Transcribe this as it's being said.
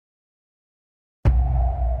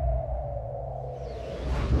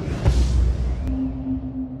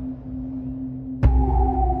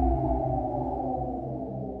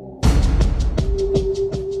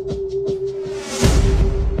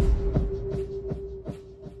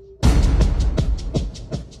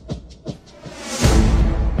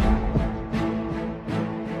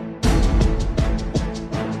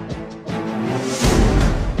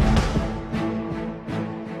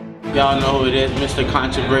Y'all know who it is, Mr.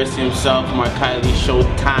 Controversy himself, Markhaile,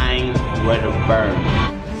 Showtime, Wedderburn.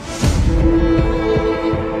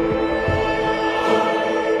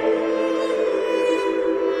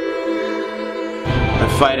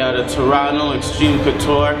 I fight out of Toronto, Extreme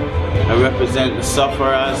Couture. I represent the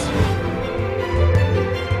sufferers.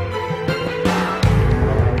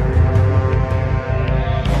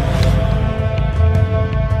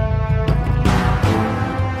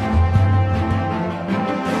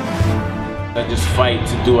 I just fight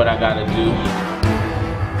to do what I gotta do.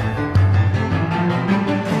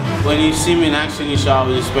 When you see me in action, you should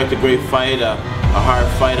always expect a great fight, a hard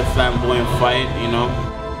fight, a flamboyant fight, you know.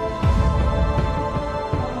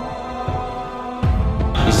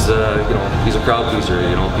 He's, you know, he's a crowd pleaser.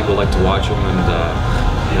 You know, people like to watch him,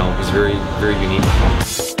 and you know, he's very, very unique.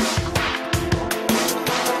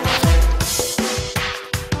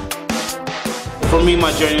 For me,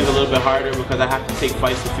 my journey is a little bit harder because I have to take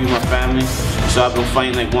fights to feed my family. So I've been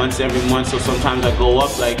fighting like once every month. So sometimes I go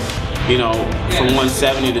up like, you know, from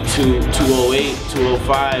 170 to 208,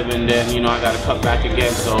 205, and then, you know, I gotta cut back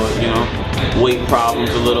again. So, you know, weight problems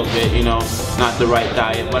a little bit, you know, not the right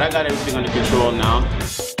diet, but I got everything under control now.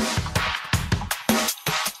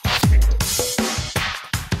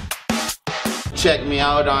 Check me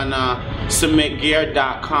out on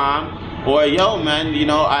submitgear.com. Or yo man, you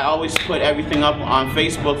know, I always put everything up on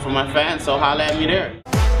Facebook for my fans, so holla at me there.